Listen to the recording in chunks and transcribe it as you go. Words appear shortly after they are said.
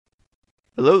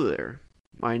Hello there.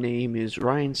 My name is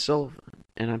Ryan Sullivan,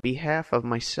 and on behalf of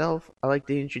myself, I'd like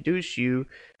to introduce you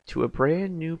to a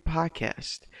brand new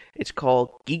podcast. It's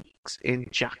called Geeks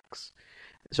and Jocks.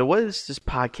 So, what is this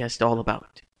podcast all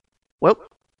about? Well,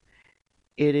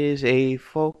 it is a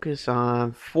focus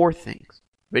on four things: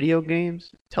 video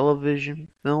games, television,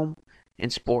 film,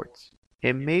 and sports,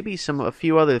 and maybe a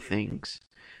few other things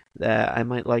that I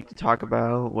might like to talk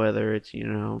about, whether it's,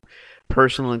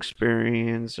 personal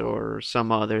experience or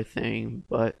some other thing.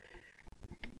 But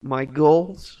my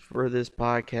goals for this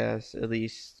podcast, at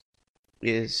least,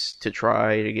 is to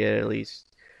try to get at least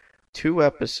two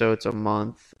episodes a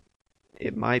month.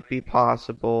 It might be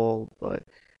possible, but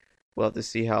we'll have to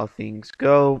see how things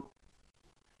go.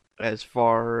 As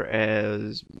far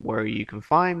as where you can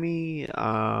find me,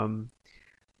 I'm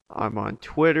on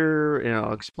Twitter, and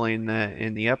I'll explain that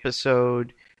in the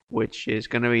episode, which is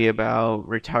going to be about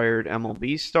retired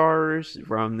MLB stars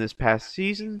from this past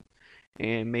season,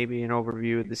 and maybe an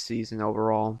overview of the season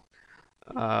overall.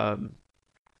 Um,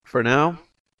 for now,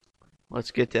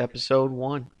 let's get to episode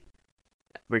one: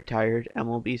 retired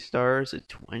MLB stars of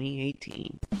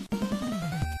 2018.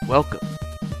 Welcome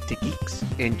to Geeks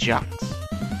and Jocks,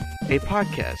 a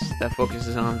podcast that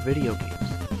focuses on video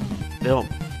games, film,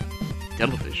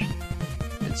 television,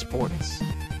 and sports.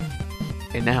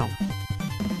 And now,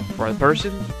 for the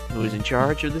person who is in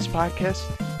charge of this podcast,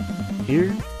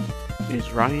 here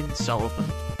is Ryan Sullivan.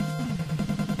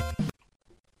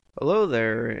 Hello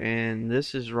there, and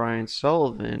this is Ryan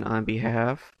Sullivan on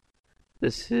behalf.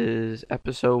 This is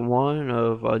episode one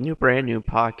of a brand new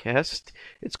podcast.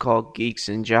 It's called Geeks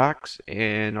and Jocks,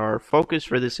 and our focus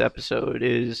for this episode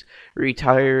is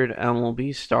retired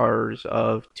MLB stars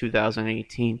of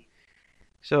 2018.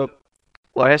 So,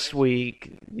 last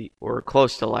week, or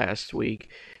close to last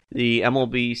week, the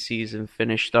MLB season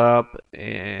finished up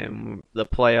and the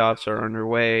playoffs are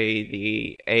underway.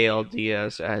 The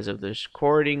ALDS, as of this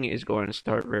recording, is going to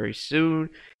start very soon.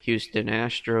 Houston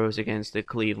Astros against the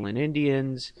Cleveland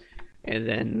Indians, and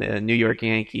then the New York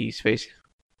Yankees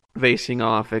facing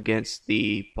off against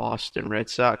the Boston Red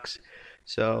Sox.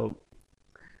 So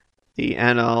the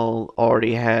NL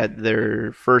already had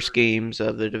their first games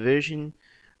of the division.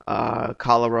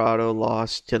 Colorado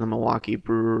lost to the Milwaukee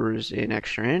Brewers in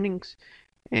extra innings,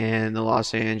 and the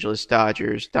Los Angeles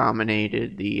Dodgers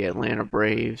dominated the Atlanta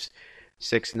Braves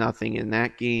 6-0 in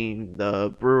that game.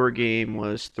 The Brewer game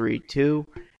was 3-2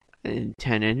 in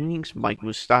 10 innings. Mike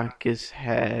Moustakas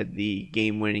had the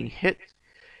game-winning hit.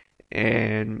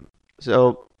 And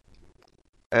so,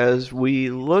 as we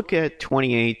look at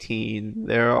 2018,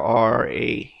 there are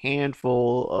a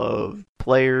handful of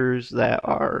players that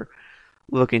are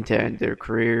looking to end their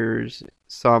careers.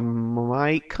 Some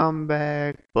might come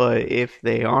back, but if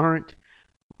they aren't,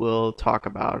 we'll talk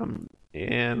about them.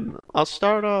 And I'll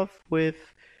start off with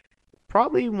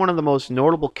probably one of the most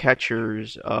notable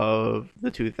catchers of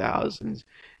the 2000s,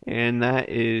 and that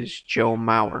is Joe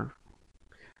Mauer.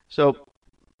 So,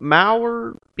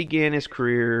 Mauer began his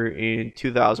career in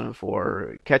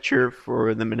 2004, catcher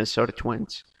for the Minnesota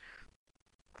Twins.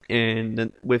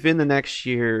 And within the next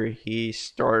year, he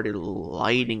started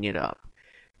lighting it up.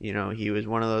 He was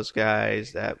one of those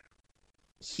guys that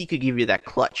he could give you that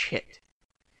clutch hit.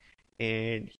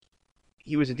 And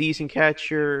he was a decent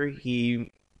catcher.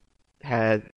 He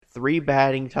had 3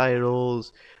 batting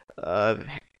titles, a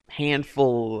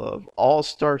handful of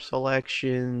all-star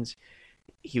selections.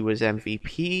 He was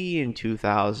MVP in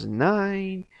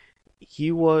 2009.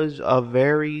 He was a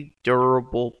very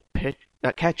durable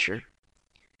catcher.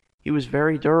 He was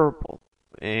very durable.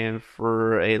 And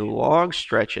for a long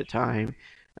stretch of time,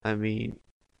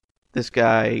 this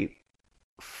guy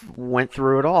went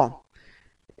through it all.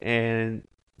 And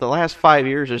the last 5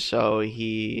 years or so,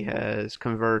 he has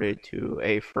converted to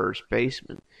a first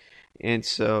baseman. And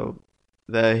so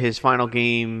his final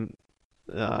game,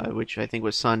 which I think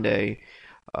was Sunday,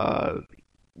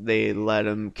 they let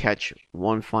him catch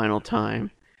one final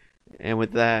time. And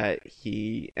with that,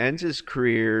 he ends his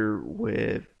career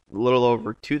with a little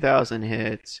over 2,000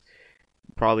 hits,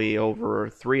 probably over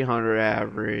 300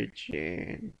 average,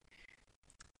 and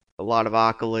a lot of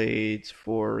accolades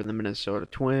for the Minnesota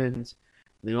Twins.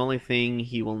 The only thing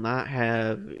he will not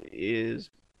have is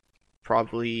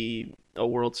probably a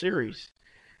World Series.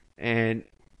 And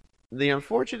the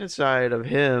unfortunate side of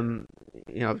him,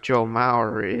 of Joe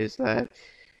Mauer, is that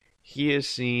he has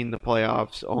seen the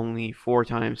playoffs only 4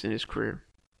 times in his career.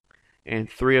 And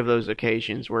 3 of those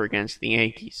occasions were against the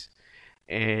Yankees.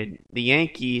 And the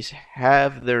Yankees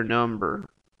have their number.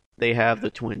 They have the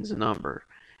Twins' number.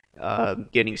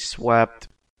 Getting swept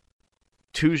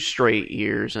 2 straight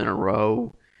years in a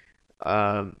row.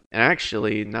 And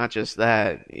actually, not just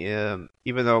that,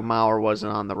 even though Mauer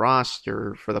wasn't on the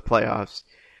roster for the playoffs,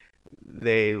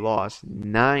 they lost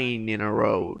 9 in a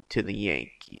row to the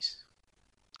Yankees,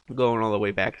 going all the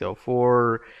way back to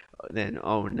 '04, then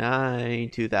 '09,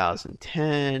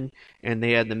 2010, and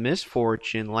they had the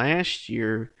misfortune last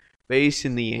year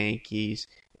facing the Yankees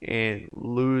and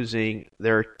losing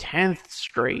their 10th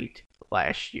straight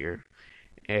last year.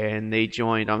 And they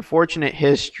joined unfortunate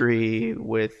history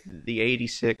with the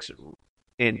 86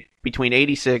 in between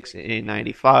 86 and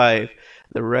 95,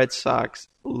 the Red Sox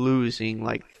losing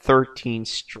like 13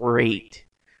 straight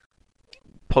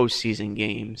postseason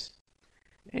games.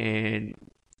 And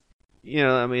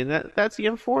I mean that's the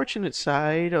unfortunate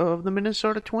side of the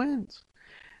Minnesota Twins.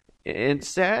 And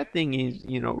sad thing is,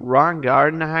 Ron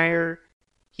Gardenhire,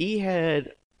 he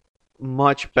had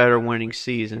much better winning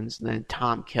seasons than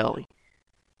Tom Kelly.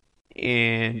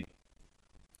 And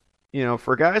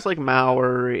for guys like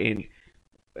Mauer and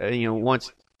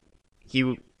once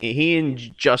he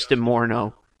and Justin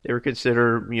Morneau, they were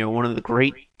considered one of the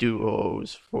great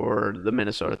duos for the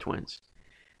Minnesota Twins.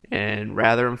 And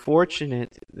rather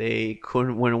unfortunate, they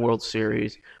couldn't win a World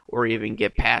Series or even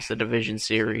get past the division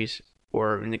series,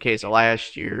 or in the case of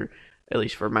last year, at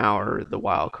least for Mauer, the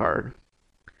wild card.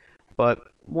 But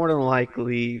more than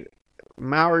likely,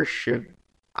 Mauer should.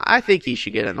 I think he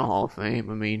should get in the Hall of Fame.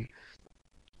 I mean,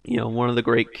 one of the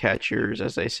great catchers,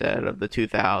 as I said, of the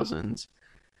 2000s.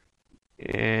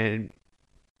 And,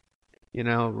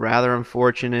 rather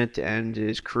unfortunate to end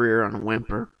his career on a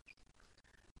whimper.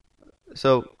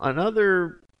 So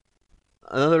another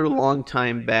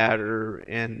longtime batter,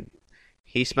 and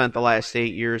he spent the last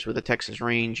 8 years with the Texas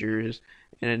Rangers,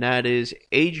 and that is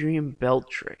Adrian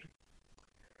Beltre.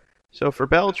 So for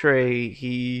Beltre,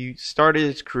 he started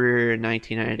his career in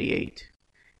 1998.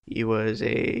 He was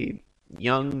a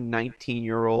young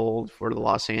 19-year-old for the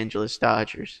Los Angeles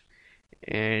Dodgers,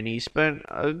 and he spent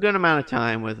a good amount of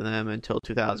time with them until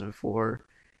 2004.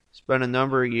 Spent a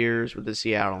number of years with the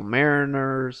Seattle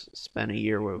Mariners, spent a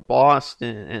year with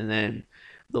Boston, and then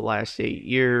the last 8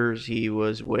 years he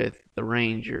was with the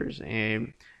Rangers.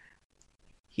 And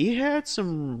he had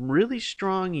some really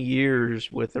strong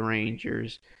years with the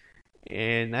Rangers,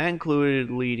 and that included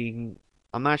leading,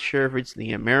 I'm not sure if it's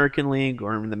the American League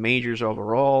or the majors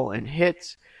overall in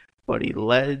hits, but he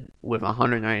led with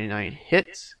 199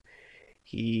 hits.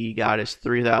 He got his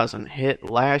 3,000th hit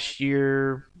last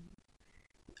year.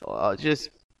 Just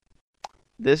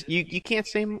this, you can't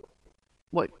say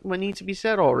what needs to be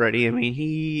said already. I mean,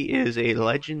 he is a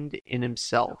legend in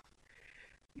himself.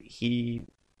 He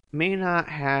may not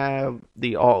have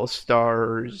the All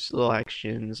Stars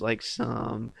selections like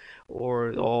some,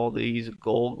 or all these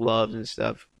Gold Gloves and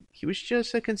stuff. He was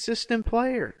just a consistent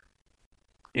player,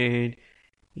 and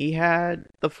he had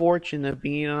the fortune of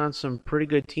being on some pretty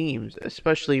good teams,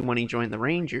 especially when he joined the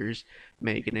Rangers,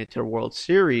 making it to the World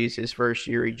Series his first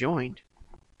year he joined.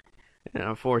 And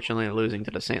unfortunately losing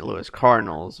to the St. Louis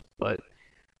Cardinals, but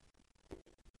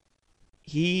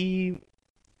he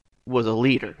was a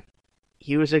leader.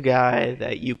 He was a guy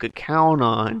that you could count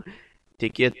on to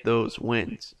get those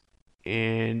wins.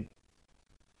 And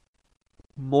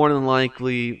more than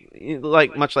likely,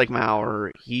 much like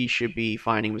Mauer, he should be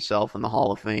finding himself in the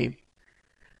Hall of Fame.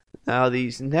 Now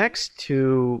these next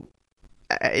two,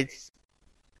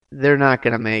 they're not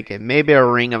going to make it. Maybe a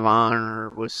Ring of Honor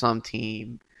with some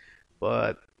team,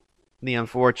 but the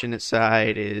unfortunate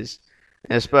side is,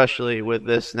 especially with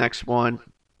this next one,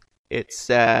 it's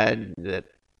sad that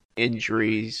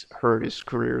injuries hurt his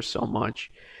career so much.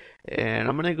 And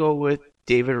I'm going to go with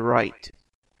David Wright,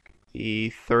 the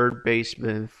third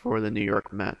baseman for the New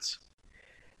York Mets.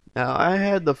 Now, I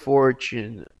had the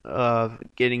fortune of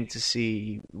getting to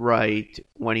see Wright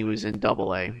when he was in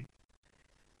Double-A.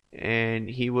 And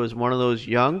he was one of those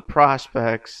young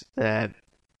prospects that,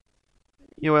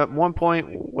 at one point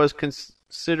was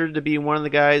considered to be one of the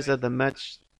guys that the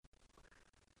Mets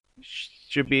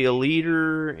should be a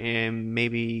leader and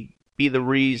maybe be the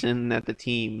reason that the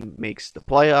team makes the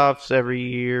playoffs every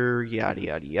year, yada,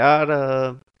 yada,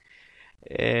 yada.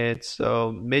 And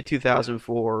so, mid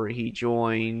 2004, he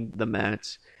joined the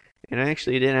Mets, and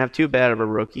actually didn't have too bad of a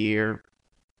rookie year.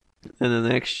 And the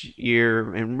next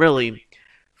year, and really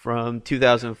from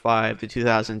 2005 to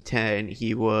 2010,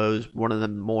 he was one of the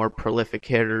more prolific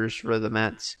hitters for the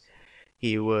Mets.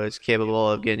 He was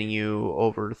capable of getting you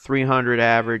over 300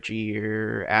 average a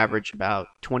year, average about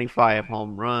 25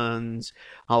 home runs,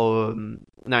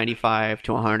 95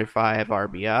 to 105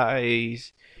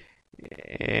 RBIs.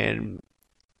 And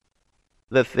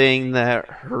the thing that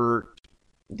hurt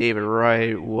David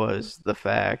Wright was the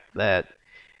fact that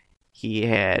He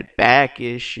had back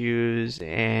issues,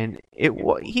 and it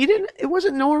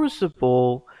wasn't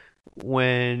noticeable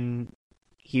when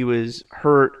he was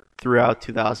hurt throughout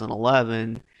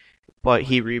 2011, but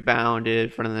he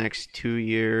rebounded for the next 2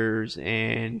 years,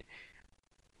 and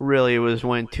really it was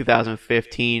when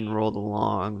 2015 rolled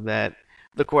along that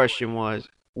the question was,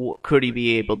 could he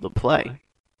be able to play?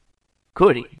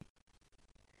 Could he?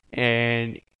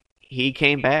 And he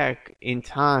came back in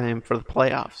time for the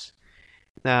playoffs.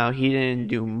 Now, he didn't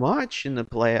do much in the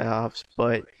playoffs,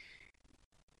 but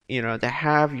to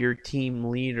have your team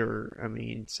leader, I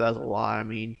mean, says a lot. I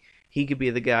mean, he could be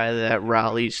the guy that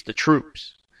rallies the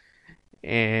troops.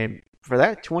 And for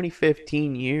that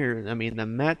 2015 year, I mean, the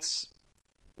Mets,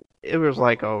 it was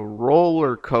like a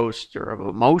roller coaster of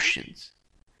emotions.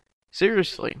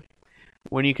 Seriously.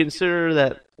 When you consider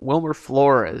that Wilmer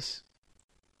Flores,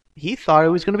 he thought he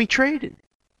was going to be traded.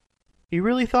 He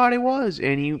really thought he was,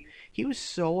 and he was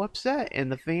so upset,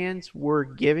 and the fans were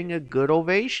giving a good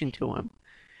ovation to him.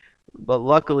 But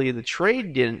luckily, the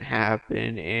trade didn't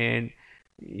happen, and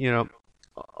you know,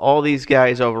 all these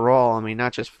guys overall. I mean,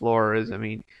 not just Flores. I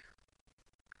mean,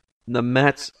 the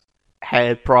Mets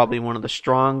had probably one of the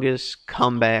strongest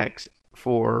comebacks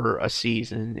for a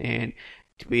season, and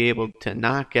to be able to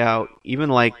knock out even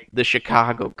like the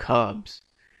Chicago Cubs,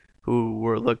 who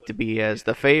were looked to be as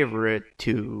the favorite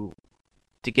to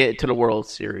get to the World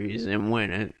Series and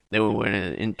win it. They would win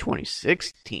it in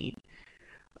 2016.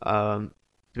 To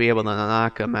be able to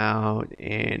knock them out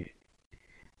and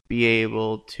be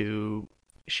able to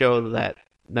show that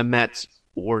the Mets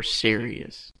were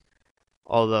serious,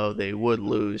 although they would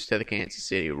lose to the Kansas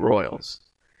City Royals,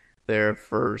 their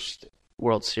first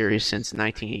World Series since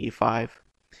 1985.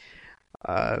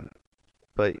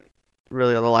 But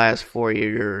really, the last 4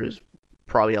 years,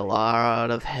 probably a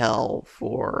lot of hell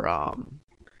for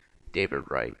David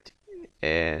Wright,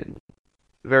 and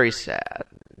very sad.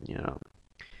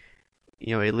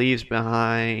 He leaves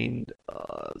behind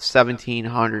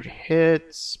 1,700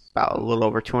 hits, about a little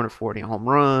over 240 home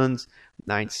runs,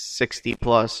 960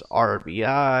 plus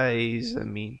RBIs. I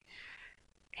mean,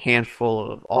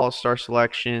 handful of All-Star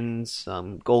selections,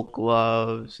 some Gold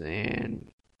Gloves,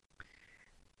 and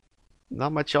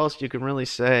not much else you can really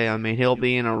say. I mean, he'll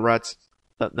be in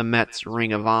the Mets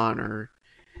Ring of Honor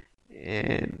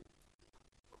and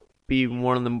be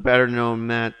one of the better known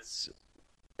Mets,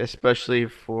 especially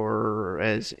for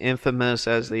as infamous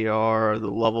as they are, the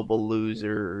lovable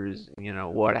losers,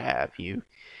 what have you.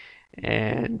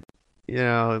 And,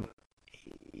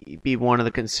 he'd be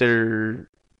considered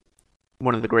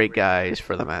one of the great guys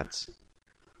for the Mets.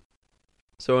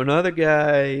 So another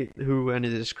guy who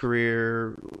ended his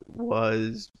career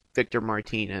was Victor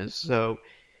Martinez. So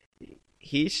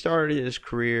he started his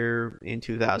career in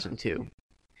 2002.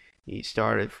 He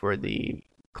started for the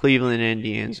Cleveland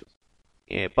Indians,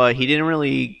 but he didn't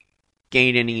really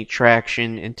gain any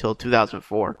traction until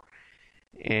 2004.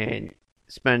 And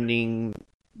spending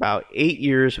about 8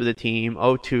 years with the team,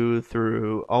 '02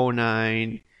 through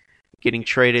 '09, getting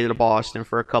traded to Boston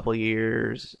for a couple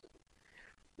years,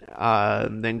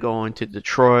 then going to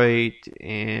Detroit,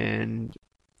 and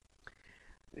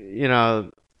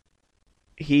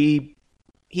he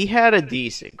had a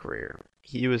decent career.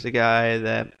 He was a guy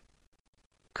that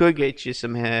could get you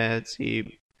some hits.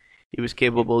 He was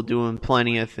capable of doing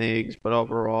plenty of things, but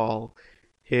overall,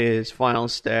 his final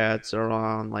stats are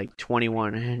on like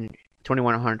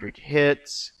 2,100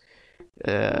 hits.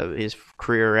 His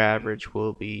career average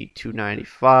will be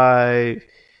 295,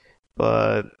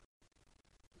 but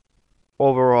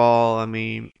overall, I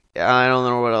mean, I don't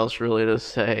know what else really to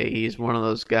say. He's one of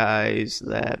those guys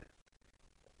that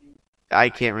I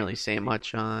can't really say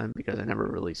much on because I never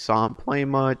really saw him play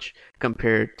much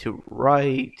compared to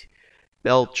Wright,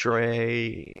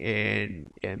 Beltre, and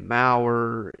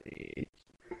Mauer.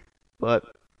 But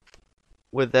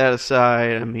with that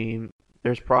aside, I mean,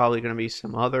 there's probably going to be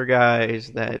some other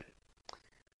guys that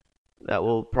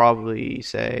will probably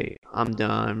say, I'm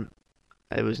done.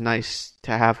 It was nice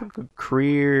to have a good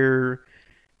career,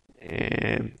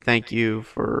 and thank you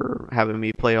for having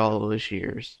me play all those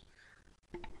years.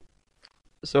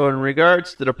 So in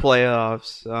regards to the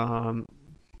playoffs,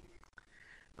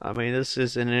 I mean, this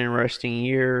is an interesting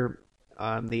year.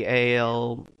 The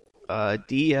AL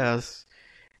DS,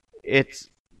 it's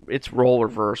role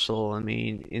reversal. I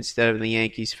mean, instead of the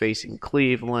Yankees facing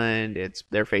Cleveland,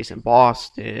 they're facing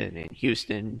Boston, and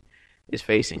Houston is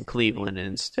facing Cleveland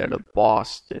instead of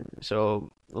Boston.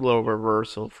 So a little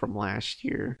reversal from last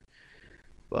year.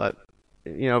 But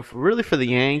really for the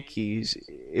Yankees,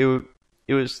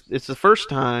 it's the first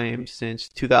time since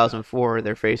 2004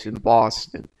 they're facing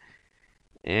Boston.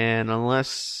 And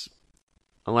unless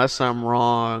unless I'm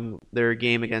wrong, their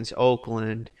game against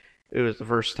Oakland, it was the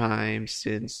first time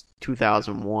since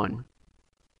 2001.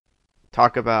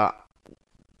 Talk about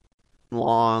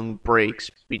long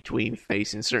breaks between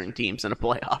facing certain teams in the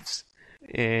playoffs.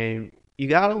 And you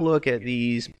got to look at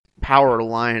these power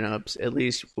lineups, at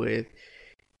least with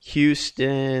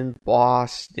Houston,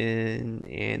 Boston,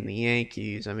 and the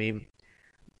Yankees. I mean,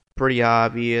 pretty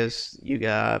obvious. You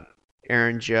got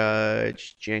Aaron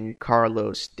Judge,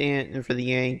 Giancarlo Stanton for the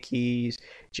Yankees,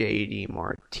 JD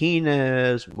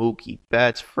Martinez, Mookie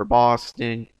Betts for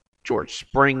Boston, George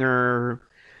Springer,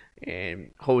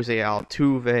 and Jose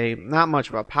Altuve. Not much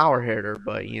of a power hitter,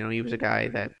 but he was a guy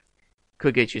that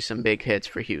could get you some big hits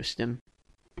for Houston.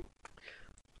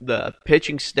 The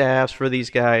pitching staffs for these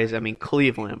guys, I mean,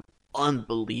 Cleveland,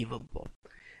 unbelievable.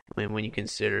 I mean, when you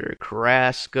consider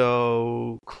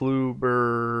Carrasco,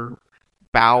 Kluber,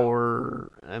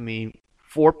 Bauer, I mean,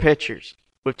 4 pitchers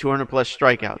with 200 plus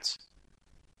strikeouts.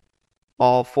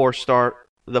 All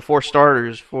the 4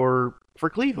 starters for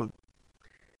Cleveland.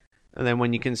 And then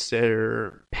when you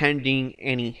consider pending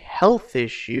any health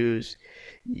issues,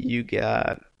 you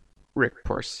got Rick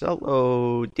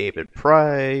Porcello, David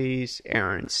Price,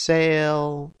 Aaron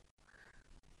Sale.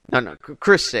 No,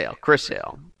 Chris Sale.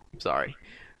 Sorry.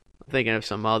 I'm thinking of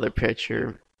some other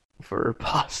pitcher for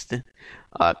Boston.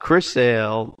 Chris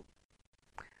Sale.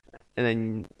 And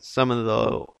then some of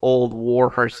the old war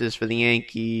horses for the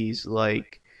Yankees,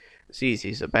 like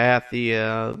CC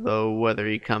Sabathia, though whether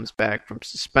he comes back from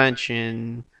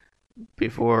suspension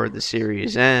before the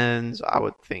series ends, I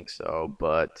would think so.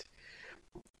 But,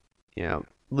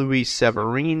 Luis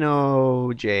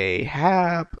Severino, Jay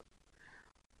Happ.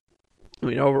 I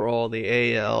mean, overall,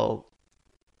 the AL,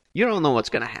 you don't know what's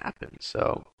going to happen.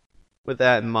 So, with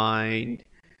that in mind,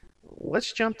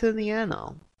 let's jump to the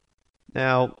NL.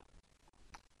 Now,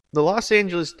 the Los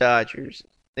Angeles Dodgers,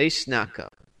 they snuck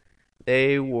up.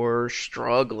 They were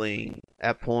struggling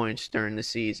at points during the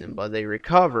season, but they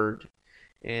recovered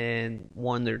and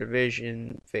won their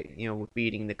division,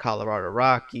 beating the Colorado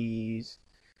Rockies.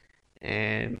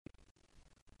 And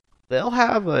they'll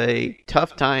have a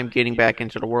tough time getting back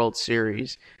into the World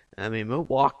Series. I mean,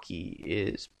 Milwaukee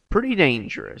is pretty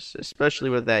dangerous, especially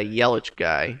with that Yelich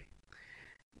guy,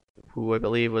 who I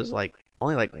believe was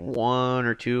only 1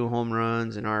 or 2 home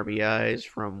runs and RBIs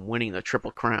from winning the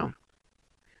Triple Crown.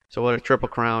 So what a Triple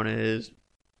Crown is: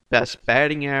 best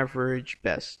batting average,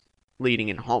 best leading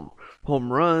in home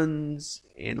runs,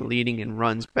 and leading in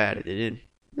runs batted in.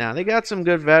 Now, they got some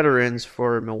good veterans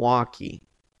for Milwaukee,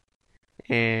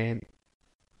 and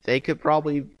they could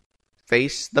probably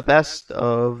face the best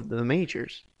of the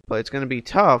majors. But it's going to be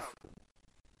tough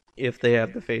if they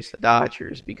have to face the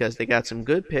Dodgers, because they got some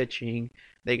good pitching,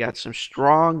 they got some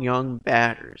strong young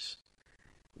batters.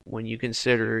 When you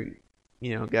consider,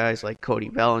 guys like Cody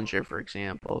Bellinger, for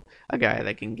example, a guy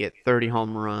that can get 30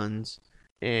 home runs,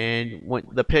 and when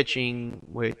the pitching,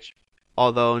 which,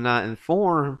 although not in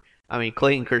form, I mean,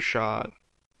 Clayton Kershaw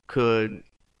could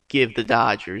give the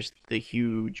Dodgers the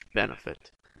huge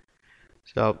benefit.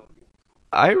 So,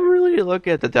 I really look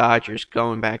at the Dodgers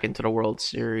going back into the World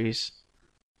Series.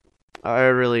 I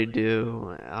really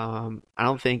do. I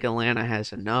don't think Atlanta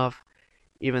has enough,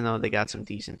 even though they got some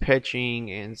decent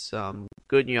pitching and some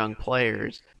good young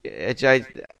players. It's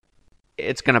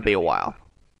going to be a while.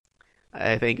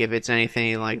 I think if it's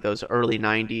anything like those early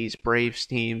 90s Braves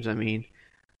teams, I mean,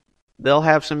 they'll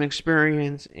have some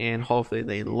experience, and hopefully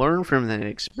they learn from that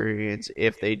experience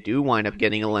if they do wind up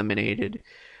getting eliminated,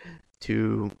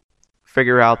 to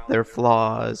figure out their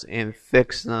flaws and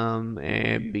fix them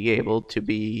and be able to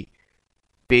be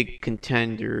big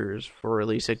contenders for at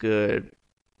least a good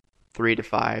 3 to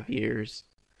 5 years,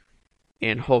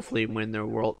 and hopefully win their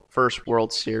first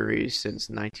World Series since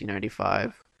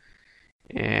 1995.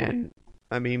 And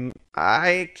I mean,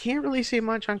 I can't really say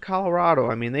much on Colorado.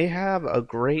 I mean, they have a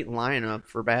great lineup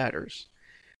for batters.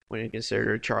 When you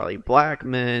consider Charlie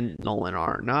Blackmon, Nolan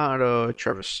Arenado,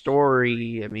 Trevor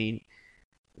Story, I mean,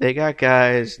 they got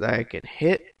guys that can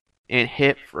hit and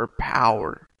hit for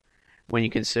power. When you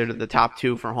consider the top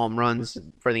 2 for home runs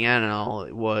for the NL,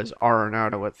 it was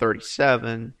Arenado at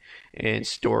 37 and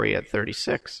Story at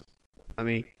 36. I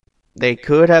mean, they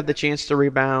could have the chance to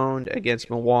rebound against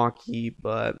Milwaukee,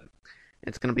 but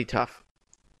it's going to be tough.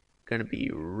 Going to be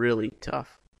really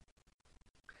tough.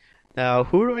 Now,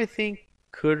 who do I think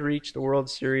could reach the World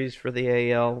Series for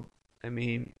the AL? I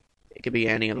mean, it could be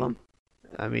any of them.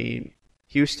 I mean,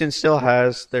 Houston still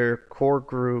has their core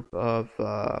group of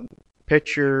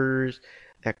pitchers,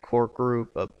 that core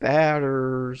group of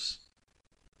batters.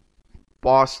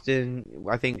 Boston,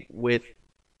 I think with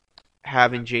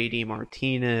having JD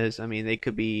Martinez, I mean, they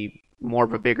could be more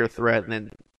of a bigger threat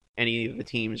than any of the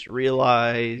teams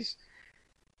realize.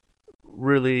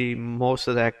 Really, most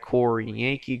of that core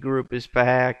Yankee group is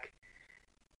back.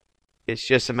 It's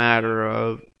just a matter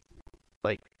of,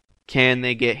 like, can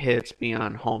they get hits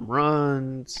beyond home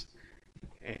runs?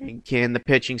 And can the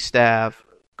pitching staff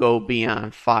go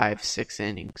beyond 5, 6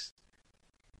 innings?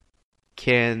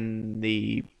 Can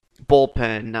the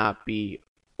bullpen not be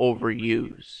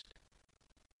overused?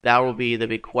 That will be the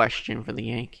big question for the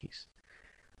Yankees.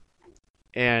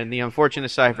 And the unfortunate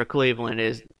side for Cleveland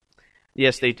is,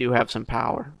 yes, they do have some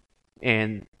power,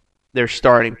 and their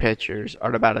starting pitchers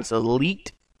are about as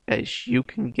elite as you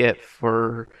can get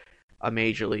for a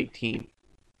major league team.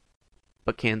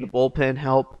 But can the bullpen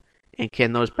help? And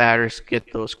can those batters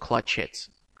get those clutch hits?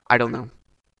 I don't know.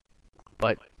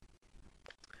 But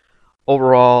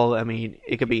overall, I mean,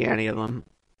 it could be any of them.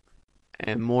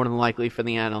 And more than likely for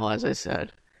the NL, as I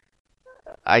said,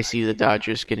 I see the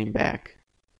Dodgers getting back.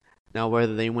 Now,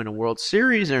 whether they win a World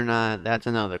Series or not, that's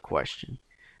another question,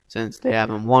 since they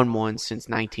haven't won one since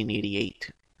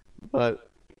 1988. But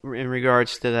in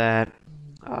regards to that,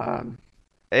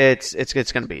 it's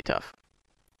going to be tough.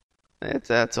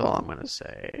 That's all I'm going to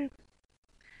say.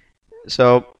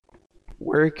 So,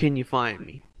 where can you find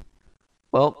me?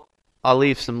 Well, I'll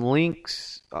leave some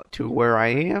links to where I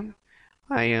am.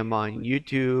 I am on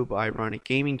YouTube. I run a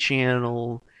gaming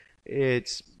channel.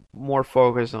 It's more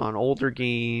focused on older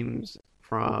games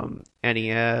from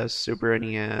NES, Super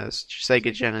NES,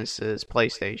 Sega Genesis,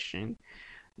 PlayStation.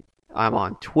 I'm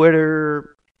on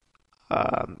Twitter.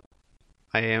 I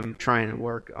am trying to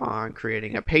work on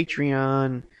creating a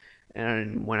Patreon.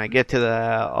 And when I get to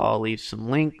that, I'll leave some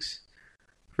links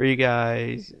for you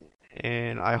guys.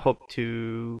 And I hope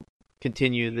to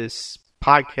continue this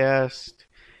podcast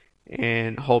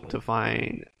and hope to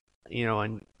find,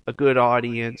 a good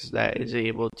audience that is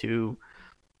able to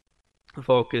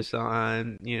focus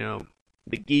on,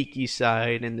 the geeky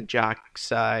side and the jock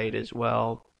side as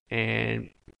well. And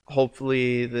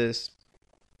hopefully this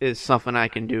is something I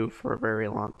can do for a very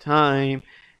long time.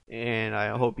 And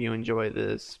I hope you enjoy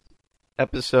this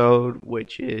episode,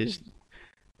 which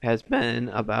has been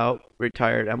about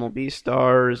retired MLB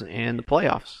stars and the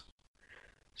playoffs.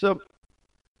 So,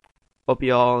 hope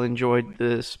you all enjoyed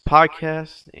this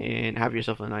podcast and have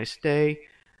yourself a nice day.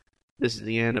 This is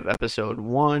the end of episode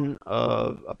 1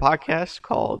 of a podcast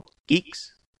called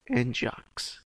Geeks and Jocks.